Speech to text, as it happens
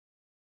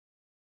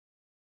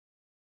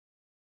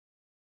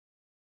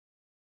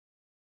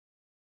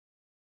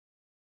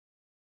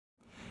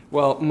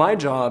Well, my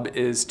job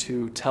is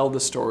to tell the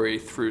story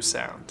through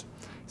sound.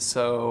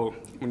 So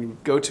when you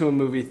go to a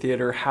movie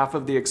theater, half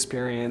of the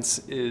experience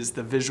is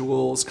the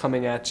visuals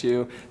coming at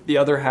you, the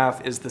other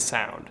half is the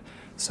sound.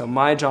 So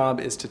my job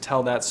is to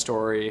tell that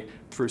story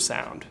through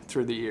sound,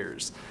 through the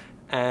ears.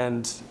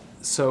 And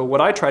so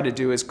what I try to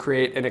do is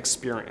create an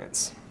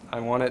experience. I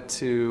want it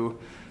to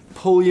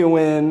pull you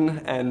in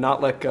and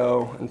not let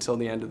go until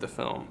the end of the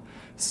film.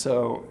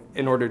 So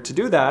in order to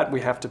do that,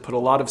 we have to put a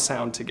lot of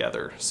sound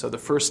together. So the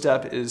first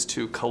step is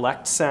to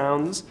collect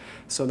sounds.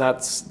 So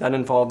that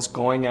involves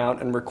going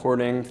out and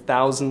recording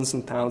thousands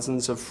and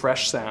thousands of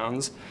fresh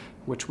sounds,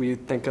 which we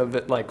think of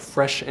it like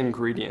fresh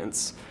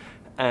ingredients.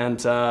 And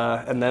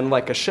then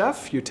like a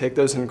chef, you take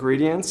those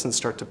ingredients and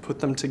start to put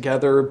them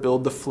together,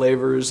 build the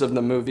flavors of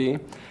the movie,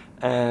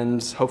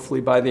 and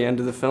hopefully by the end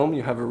of the film,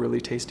 you have a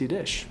really tasty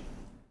dish.